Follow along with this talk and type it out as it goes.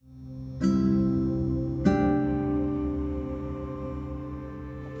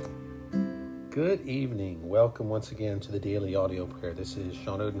Good evening. Welcome once again to the Daily Audio Prayer. This is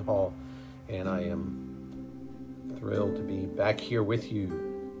Sean Odenhall, and I am thrilled to be back here with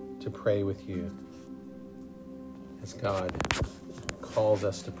you to pray with you. As God calls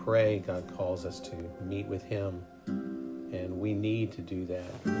us to pray, God calls us to meet with Him, and we need to do that.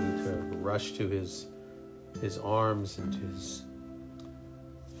 We need to rush to His arms and to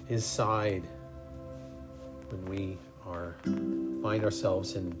His side when we find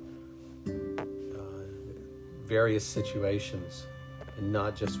ourselves in various situations, and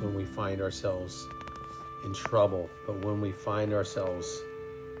not just when we find ourselves in trouble, but when we find ourselves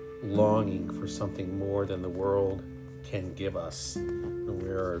longing for something more than the world can give us.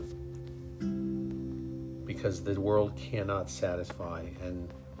 Because the world cannot satisfy, and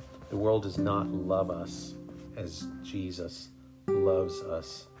the world does not love us as Jesus loves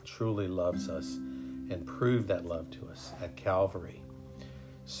us, truly loves us, and proved that love to us at Calvary.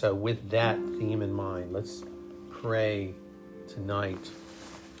 So with that theme in mind, let's pray tonight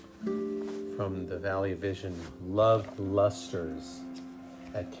from the Valley of Vision. Love lusters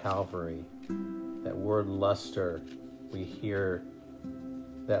at Calvary. That word luster, we hear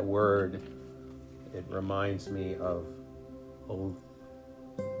that word, it reminds me of old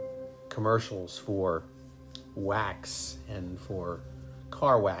commercials for wax and for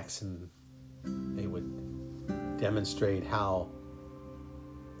car wax, and they would demonstrate how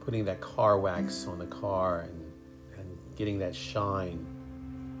putting that car wax on the car and getting that shine,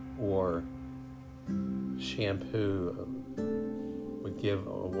 or shampoo would give a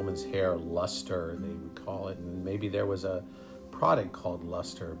woman's hair luster, they would call it, and maybe there was a product called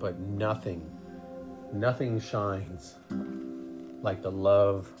luster, but nothing shines like the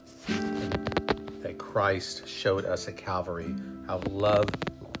love that Christ showed us at Calvary, how love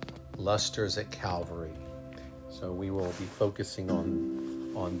lusters at Calvary. So we will be focusing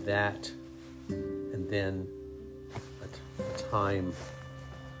on that, and then a time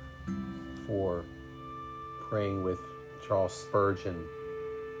for praying with Charles Spurgeon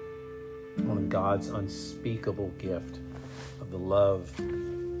on God's unspeakable gift of the love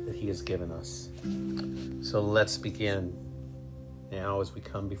that He has given us. So let's begin now as we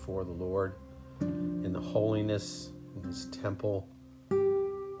come before the Lord in the holiness in His temple,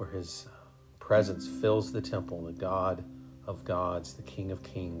 where His presence fills the temple, the God of gods, the King of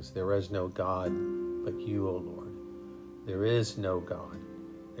kings. There is no God but you, O Lord. There is no God.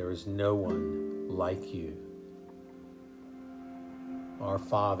 There is no one like you. Our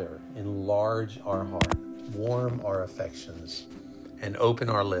Father, enlarge our heart, warm our affections, and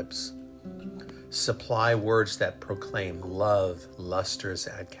open our lips. Supply words that proclaim love lusters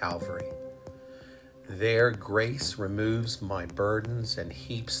at Calvary. There grace removes my burdens and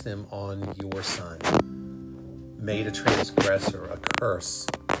heaps them on your Son. Made a transgressor, a curse,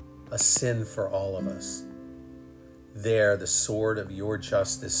 a sin for all of us. There the sword of your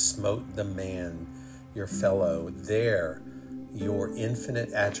justice smote the man, your fellow. There your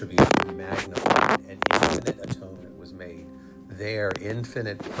infinite attributes were magnified and infinite atonement was made. There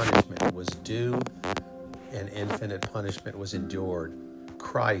infinite punishment was due and infinite punishment was endured.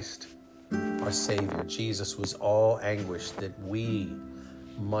 Christ, our Savior, Jesus, was all anguish that we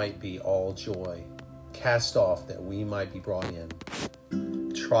might be all joy, cast off that we might be brought in,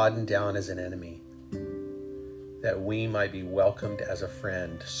 trodden down as an enemy, that we might be welcomed as a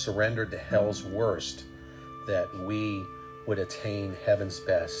friend, surrendered to hell's worst, that we would attain heaven's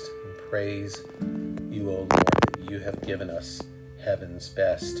best. And praise you, O Lord, that you have given us heaven's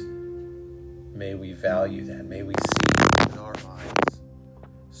best. May we value that. May we see in our eyes,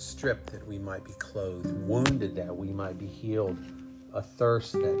 stripped that we might be clothed, wounded that we might be healed,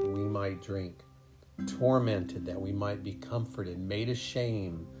 athirst that we might drink, tormented that we might be comforted, made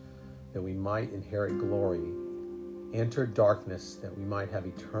ashamed that we might inherit glory, enter darkness that we might have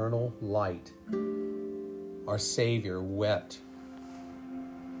eternal light. Our Savior wept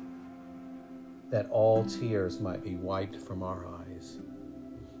that all tears might be wiped from our eyes.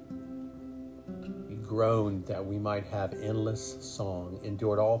 He groaned that we might have endless song,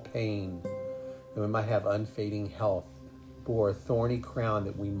 endured all pain that we might have unfading health, bore a thorny crown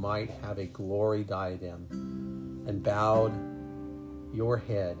that we might have a glory diadem, and bowed your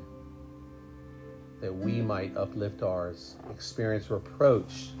head that we might uplift ours, experience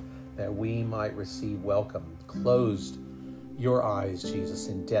reproach that we might receive welcome, closed your eyes, Jesus,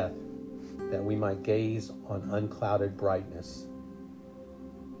 in death, that we might gaze on unclouded brightness,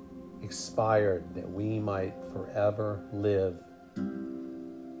 expired that we might forever live,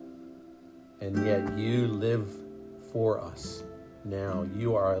 and yet you live for us now.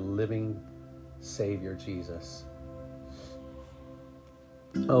 You are a living Savior, Jesus.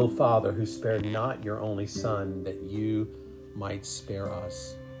 O Father, who spared not your only Son, that you might spare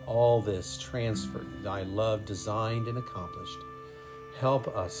us. All this transferred, thy love designed and accomplished. Help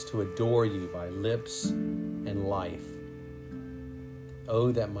us to adore you by lips and life.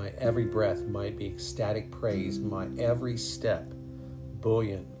 Oh, that my every breath might be ecstatic praise, my every step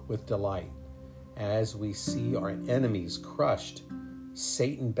buoyant with delight, as we see our enemies crushed,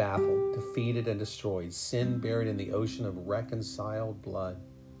 Satan baffled, defeated, and destroyed, sin buried in the ocean of reconciled blood,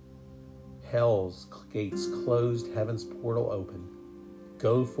 hell's gates closed, heaven's portal open.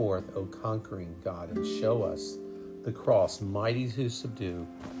 Go forth, O conquering God, and show us the cross, mighty to subdue,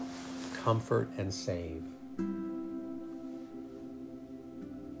 comfort, and save.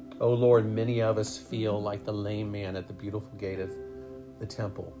 O Lord, many of us feel like the lame man at the beautiful gate of the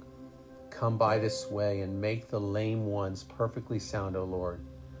temple. Come by this way and make the lame ones perfectly sound, O Lord.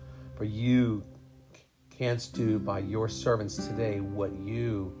 For you canst do by your servants today what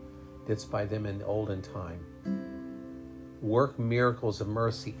you didst by them in olden time. Work miracles of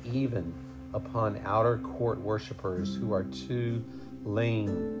mercy even upon outer court worshipers who are too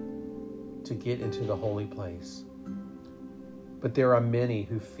lame to get into the holy place. But there are many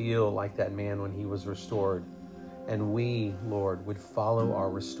who feel like that man when he was restored. And we, Lord, would follow our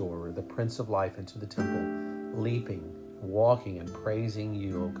restorer, the Prince of Life, into the temple, leaping, walking, and praising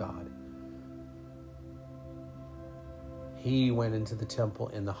you, O God. He went into the temple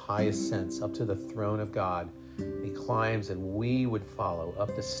in the highest sense, up to the throne of God. He climbs, and we would follow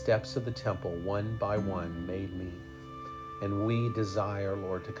up the steps of the temple, one by one, made me. And we desire,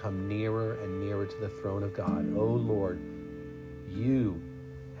 Lord, to come nearer and nearer to the throne of God. O Lord, you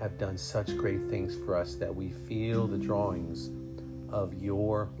have done such great things for us that we feel the drawings of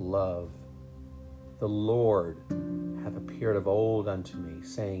your love. The Lord hath appeared of old unto me,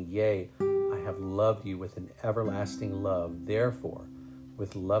 saying, Yea, I have loved you with an everlasting love. Therefore,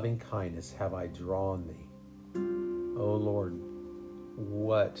 with loving kindness have I drawn thee. O Lord,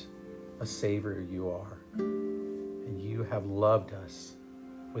 what a Savior you are. And you have loved us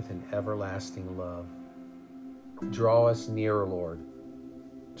with an everlasting love. Draw us nearer, Lord.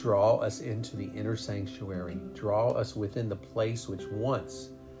 Draw us into the inner sanctuary. Draw us within the place which once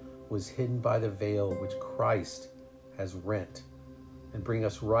was hidden by the veil which Christ has rent. And bring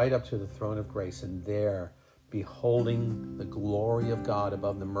us right up to the throne of grace. And there, beholding the glory of God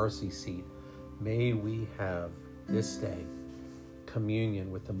above the mercy seat, may we have this day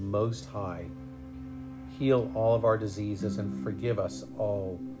communion with the Most High. Heal all of our diseases and forgive us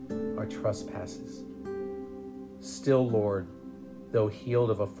all our trespasses. Still, Lord, though healed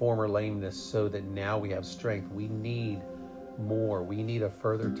of a former lameness, so that now we have strength, we need more. We need a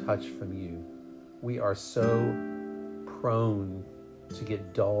further touch from you. We are so prone to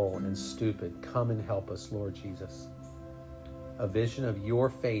get dull and stupid. Come and help us, Lord Jesus. A vision of your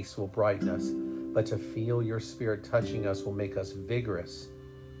face will brighten us, but to feel your Spirit touching us will make us vigorous.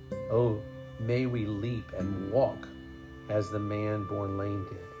 Oh, may we leap and walk as the man born lame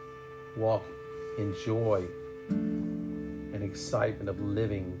did. Walk in joy and excitement of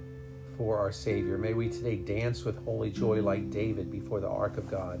living for our Savior. May we today dance with holy joy like David before the ark of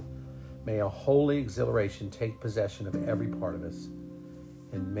God. May a holy exhilaration take possession of every part of us.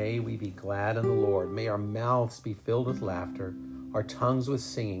 And may we be glad in the Lord. May our mouths be filled with laughter, our tongues with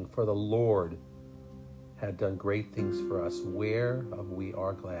singing, for the Lord had done great things for us, whereof we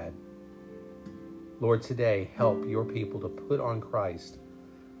are glad. Lord, today help your people to put on Christ.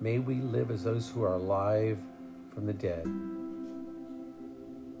 May we live as those who are alive from the dead.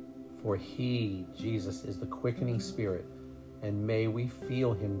 For he, Jesus, is the quickening Spirit, and may we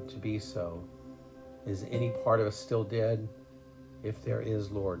feel him to be so. Is any part of us still dead? If there is,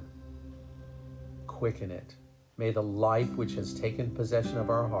 Lord, quicken it. May the life which has taken possession of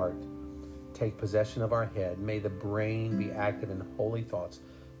our heart take possession of our head. May the brain be active in holy thoughts.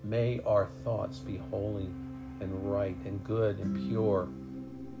 May our thoughts be holy and right and good and pure.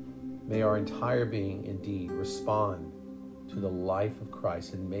 May our entire being indeed respond to the life of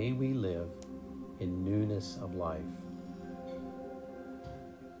Christ, and may we live in newness of life.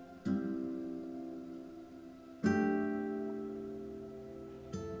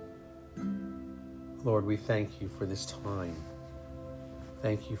 Lord, we thank you for this time.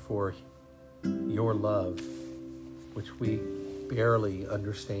 Thank you for your love, which we barely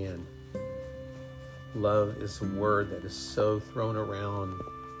understand. Love is a word that is so thrown around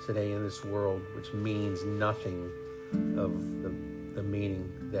today in this world, which means nothing of the meaning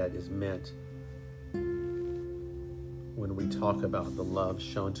that is meant when we talk about the love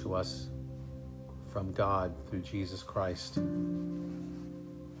shown to us from God through Jesus Christ.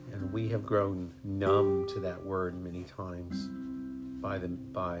 And we have grown numb to that word many times.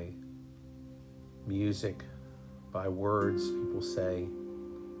 by music, by words people say,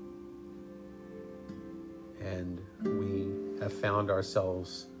 and we have found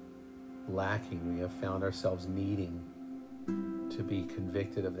ourselves lacking. We have found ourselves needing to be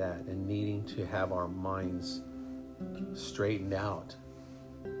convicted of that and needing to have our minds straightened out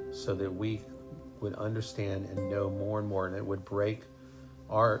so that we would understand and know more and more, and it would break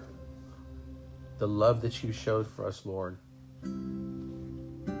the love that you showed for us, Lord,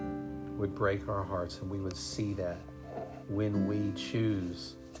 would break our hearts, and we would see that when we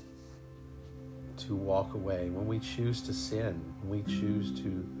choose to walk away, when we choose to sin, when we choose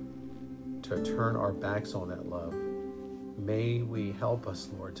to turn our backs on that love. May we help us,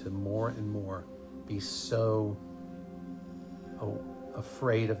 Lord, to more and more be so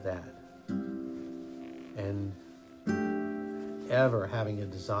afraid of that, and ever having a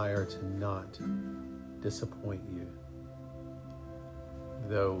desire to not disappoint you.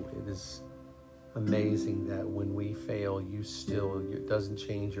 Though it is amazing that when we fail, it doesn't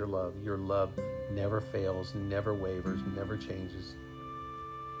change your love. Your love never fails, never wavers, never changes.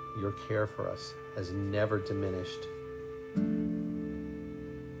 Your care for us has never diminished.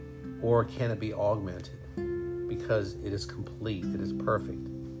 Or can it be augmented? Because it is complete, it is perfect.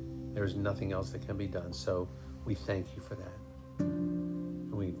 There's nothing else that can be done. So we thank you for that.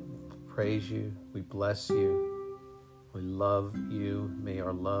 And we praise you, we bless you, we love you. May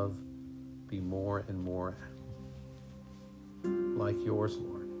our love be more and more like yours,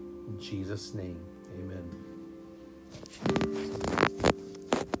 Lord. In Jesus' name, amen.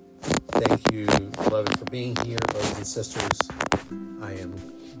 Thank you, beloved, for being here, brothers and sisters. I am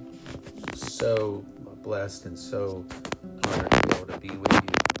so blessed and so honored to be able to be with you.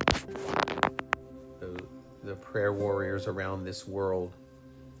 The prayer warriors around this world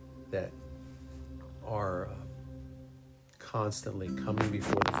that are constantly coming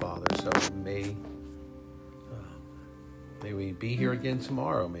before the Father. So may we be here again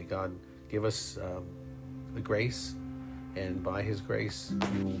tomorrow. May God give us the grace, and by His grace,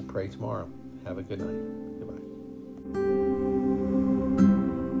 we will pray tomorrow. Have a good night. Goodbye.